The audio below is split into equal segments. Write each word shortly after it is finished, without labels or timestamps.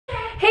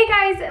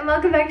Hey guys, and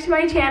welcome back to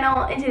my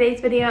channel. In today's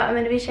video, I'm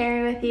going to be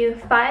sharing with you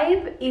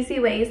 5 easy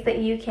ways that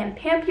you can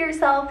pamper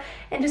yourself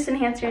and just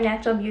enhance your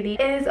natural beauty.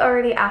 It is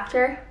already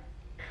after.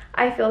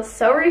 I feel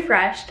so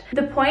refreshed.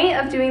 The point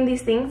of doing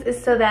these things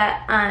is so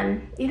that,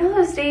 you know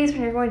those days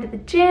when you're going to the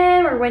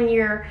gym or when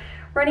you're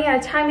running out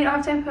of time, you don't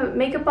have time to put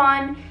makeup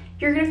on,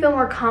 you're going to feel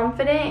more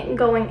confident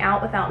going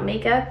out without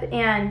makeup,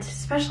 and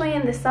especially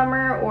in the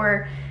summer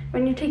or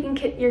when you're taking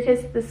your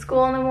kids to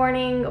school in the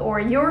morning or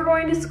you're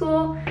going to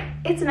school,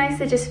 it's nice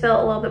to just feel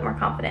a little bit more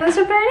confident. Let's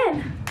jump right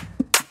in.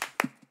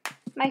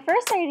 My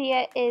first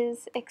idea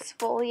is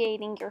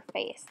exfoliating your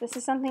face. This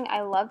is something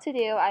I love to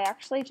do. I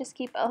actually just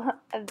keep a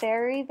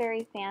very,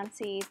 very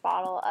fancy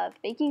bottle of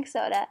baking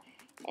soda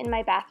in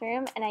my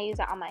bathroom, and I use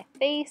it on my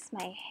face,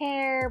 my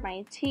hair,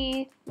 my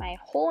teeth, my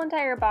whole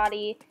entire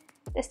body.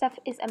 This stuff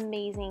is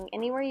amazing.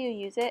 Anywhere you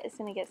use it, it's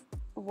gonna get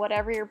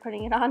whatever you're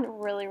putting it on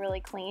really, really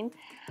clean.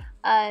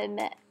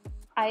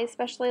 I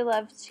especially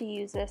love to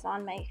use this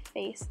on my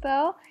face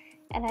though,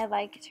 and I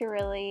like to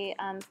really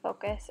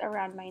focus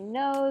around my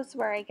nose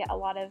where I get a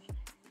lot of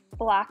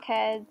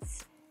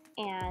blackheads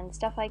and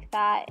stuff like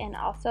that, and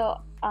also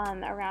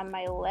around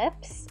my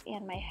lips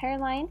and my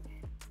hairline.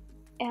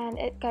 And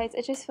guys,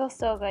 it just feels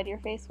so good. Your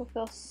face will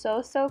feel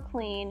so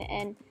clean,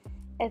 and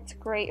it's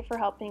great for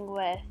helping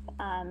with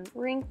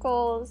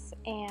wrinkles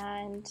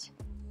and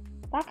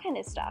that kind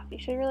of stuff. You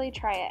should really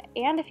try it.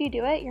 And if you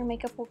do it, your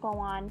makeup will go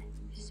on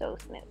so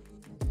smooth.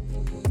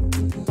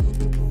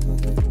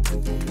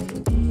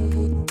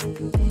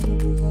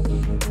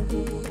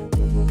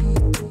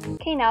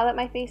 Okay, now that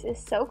my face is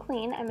so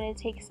clean, I'm going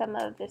to take some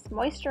of this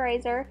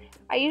moisturizer.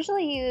 I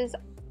usually use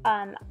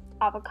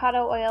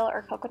avocado oil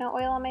or coconut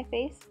oil on my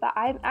face, but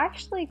I'm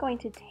actually going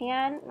to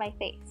tan my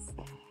face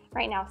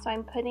right now. So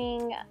I'm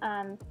putting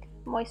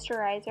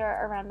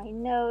moisturizer around my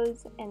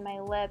nose and my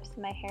lips,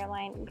 my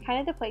hairline, kind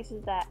of the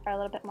places that are a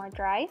little bit more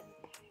dry.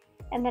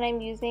 And then I'm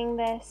using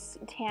this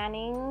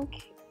tanning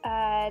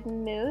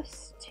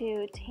mousse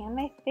to tan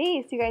my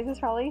face. You guys, this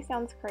probably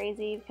sounds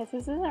crazy because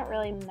this isn't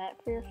really meant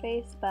for your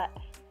face, but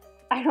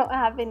I don't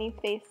have any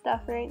face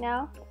stuff right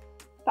now.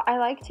 But I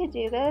like to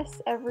do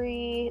this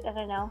every, I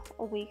don't know,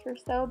 a week or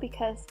so,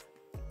 because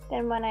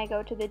then when I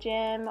go to the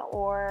gym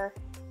or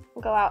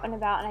go out and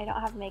about and I don't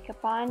have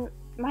makeup on,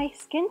 my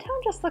skin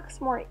tone just looks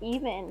more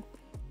even,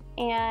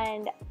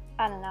 and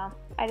I don't know,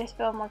 I just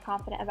feel more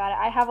confident about it.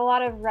 I have a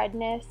lot of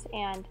redness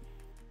and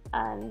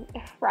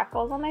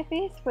freckles on my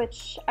face,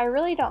 which I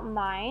really don't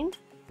mind.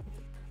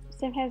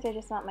 Sometimes I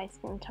just want my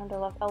skin tone to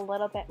look a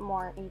little bit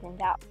more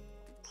evened out.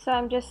 So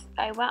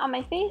I went on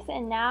my face,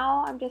 and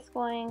now I'm just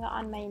going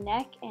on my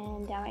neck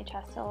and down my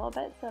chest a little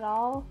bit,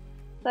 so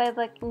I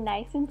look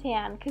nice and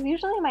tan, because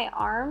usually my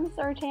arms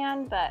are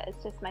tan, but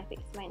it's just my face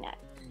and my neck.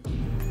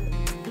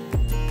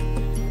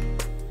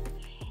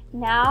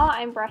 Now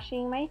I'm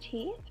brushing my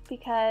teeth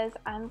because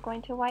I'm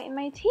going to whiten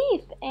my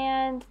teeth,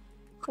 and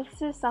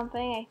this is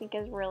something I think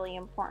is really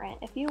important.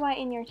 If you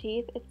whiten your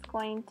teeth, it's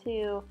going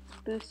to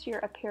boost your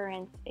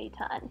appearance a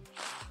ton.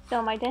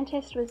 So my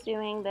dentist was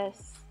doing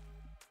this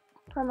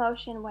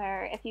promotion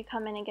where if you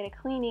come in and get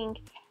a cleaning,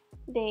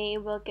 they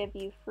will give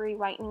you free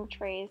whitening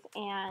trays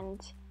and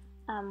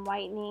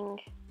whitening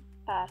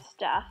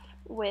stuff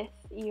with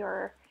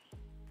your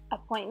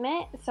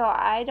appointment. So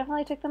I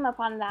definitely took them up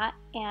on that,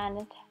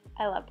 and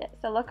I loved it.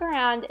 So look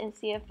around and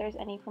see if there's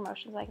any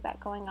promotions like that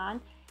going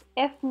on.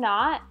 If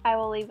not, I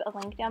will leave a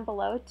link down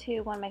below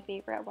to one of my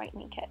favorite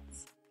whitening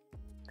kits.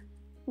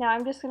 Now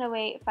I'm just going to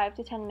wait 5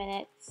 to 10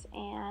 minutes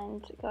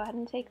and go ahead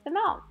and take them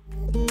out.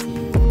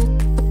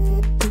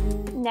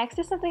 Next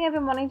is something I've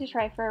been wanting to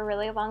try for a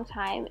really long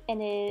time, and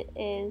it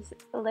is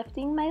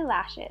lifting my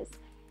lashes.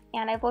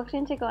 And I've looked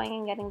into going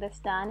and getting this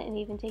done and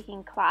even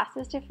taking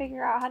classes to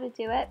figure out how to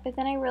do it, but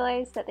then I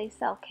realized that they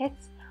sell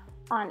kits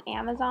on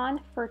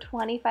Amazon for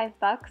 25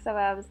 bucks, so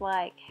I was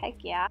like, heck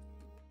yeah.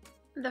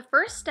 The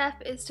first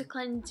step is to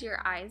cleanse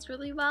your eyes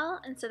really well,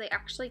 and so they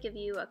actually give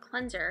you a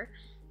cleanser.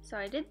 So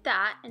I did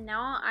that, and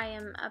now I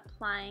am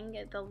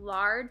applying the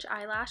large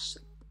eyelash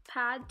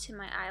pad to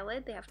my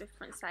eyelid. They have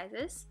different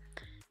sizes.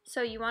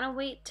 So you want to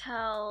wait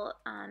till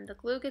the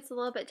glue gets a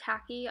little bit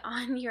tacky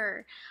on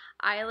your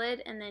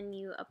eyelid, and then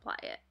you apply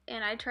it.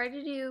 And I tried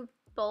to do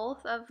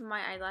both of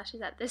my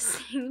eyelashes at the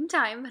same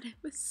time, but it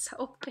was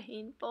so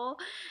painful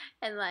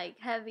and like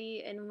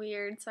heavy and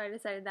weird, so I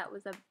decided that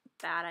was a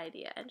bad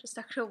idea and just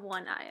stuck to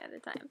one eye at a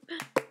time.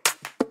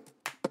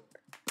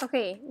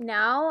 Okay,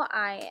 now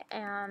I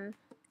am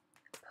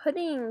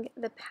putting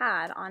the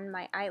pad on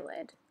my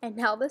eyelid, and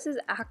now this is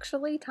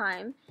actually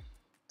time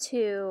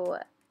to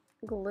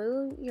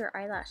glue your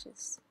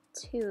eyelashes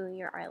to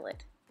your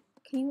eyelid.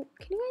 Can you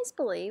guys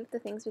believe the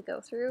things we go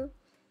through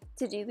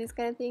to do these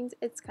kind of things?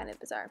 It's kind of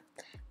bizarre.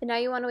 But now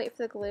you want to wait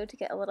for the glue to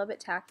get a little bit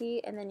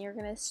tacky, and then you're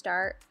going to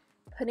start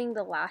putting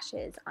the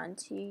lashes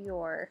onto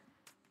your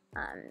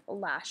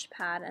lash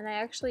pad. And I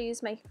actually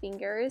used my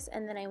fingers,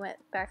 and then I went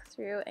back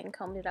through and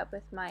combed it up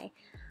with my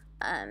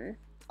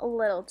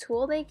little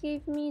tool they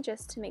gave me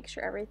just to make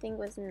sure everything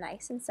was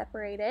nice and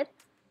separated.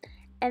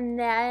 And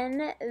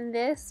then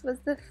this was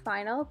the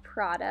final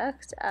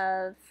product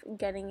of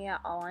getting it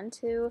all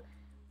onto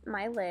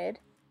my lid.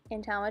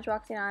 And Talmadge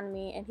walked in on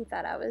me and he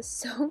thought I was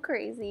so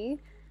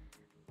crazy.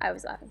 I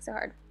was laughing so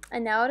hard.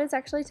 And now it is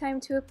actually time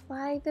to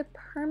apply the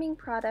perming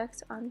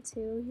product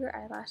onto your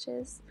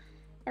eyelashes.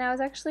 And I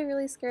was actually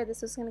really scared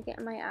this was going to get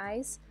in my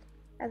eyes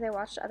as I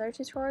watched other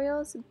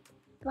tutorials,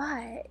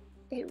 but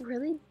it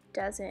really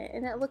doesn't.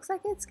 And it looks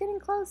like it's getting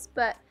close,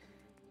 but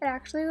it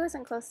actually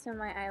wasn't close to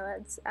my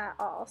eyelids at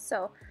all.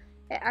 So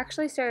it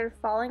actually started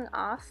falling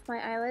off my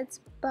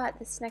eyelids, but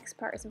this next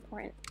part is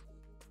important.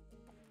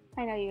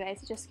 I know, you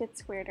guys, it just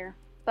gets weirder.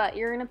 But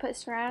you're going to put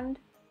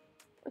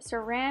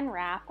saran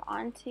wrap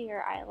onto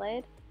your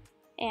eyelid.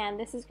 And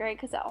this is great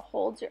because it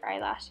holds your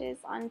eyelashes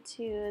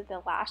onto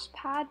the lash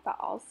pad, but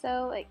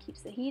also it keeps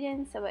the heat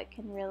in so it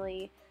can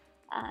really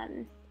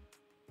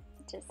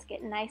just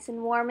get nice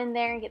and warm in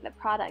there and get the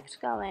product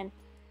going.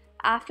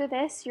 After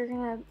this, you're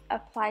going to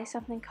apply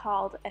something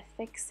called a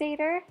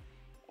fixator.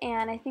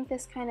 And I think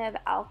this kind of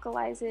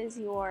alkalizes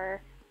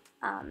your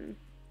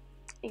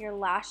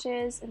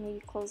lashes and maybe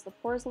close the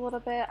pores a little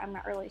bit. I'm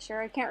not really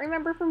sure. I can't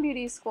remember from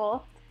beauty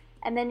school.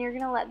 And then you're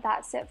going to let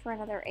that sit for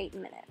another 8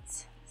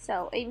 minutes.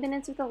 So 8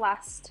 minutes with the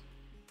last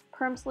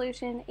perm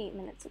solution, 8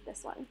 minutes with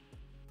this one.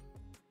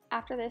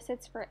 After this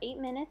sits for 8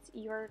 minutes,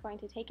 you're going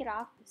to take it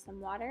off with some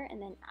water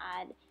and then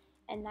add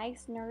a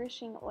nice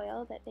nourishing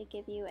oil that they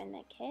give you in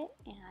the kit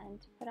and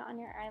put it on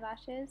your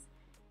eyelashes.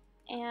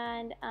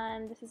 And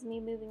this is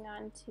me moving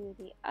on to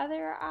the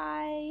other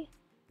eye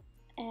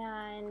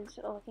and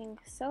looking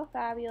so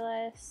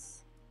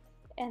fabulous.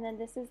 And then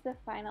this is the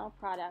final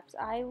product.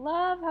 I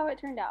love how it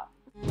turned out.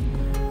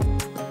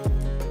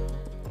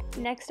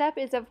 Next up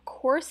is, of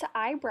course,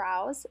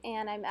 eyebrows,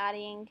 and I'm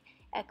adding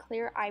a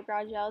clear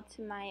eyebrow gel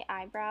to my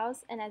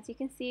eyebrows. And as you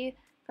can see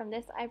from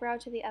this eyebrow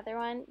to the other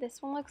one,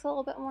 this one looks a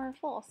little bit more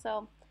full.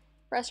 So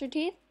brush your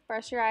teeth,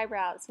 brush your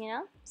eyebrows, you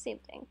know, same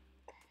thing.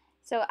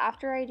 So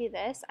after I do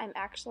this, I'm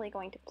actually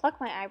going to pluck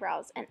my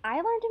eyebrows. And I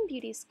learned in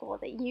beauty school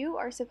that you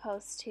are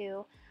supposed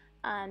to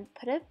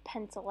put a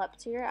pencil up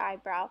to your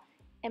eyebrow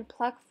and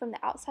pluck from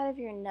the outside of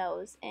your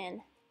nose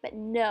in. But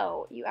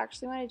no, you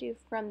actually want to do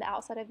from the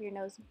outside of your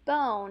nose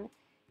bone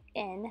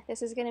in.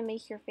 This is going to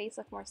make your face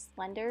look more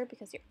slender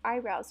because your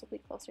eyebrows will be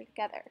closer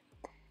together.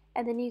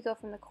 And then you go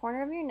from the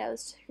corner of your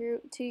nose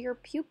to your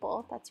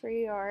pupil, that's where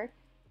your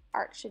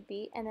arch should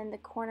be, and then the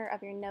corner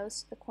of your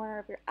nose to the corner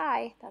of your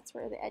eye, that's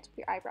where the edge of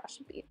your eyebrow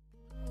should be.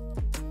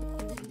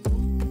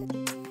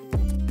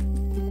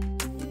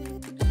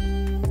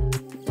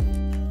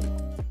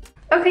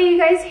 Okay, you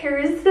guys,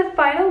 here's the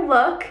final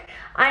look.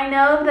 I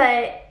know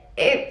that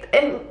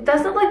it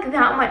doesn't look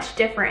that much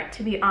different,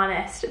 to be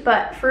honest,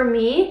 but for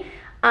me,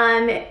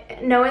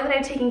 knowing that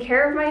I've taken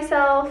care of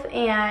myself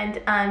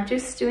and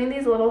just doing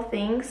these little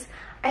things,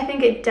 I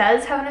think it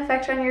does have an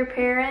effect on your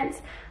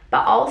appearance,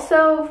 but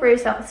also for your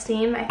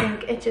self-esteem. I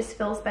think it just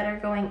feels better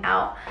going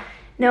out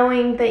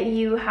knowing that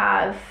you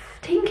have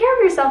taken care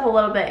of yourself a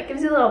little bit. It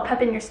gives you a little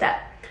pep in your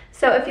step.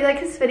 So if you like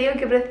this video,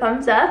 give it a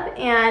thumbs up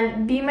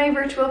and be my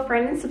virtual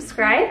friend and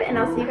subscribe, and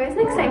I'll see you guys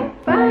next time.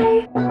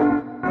 Bye!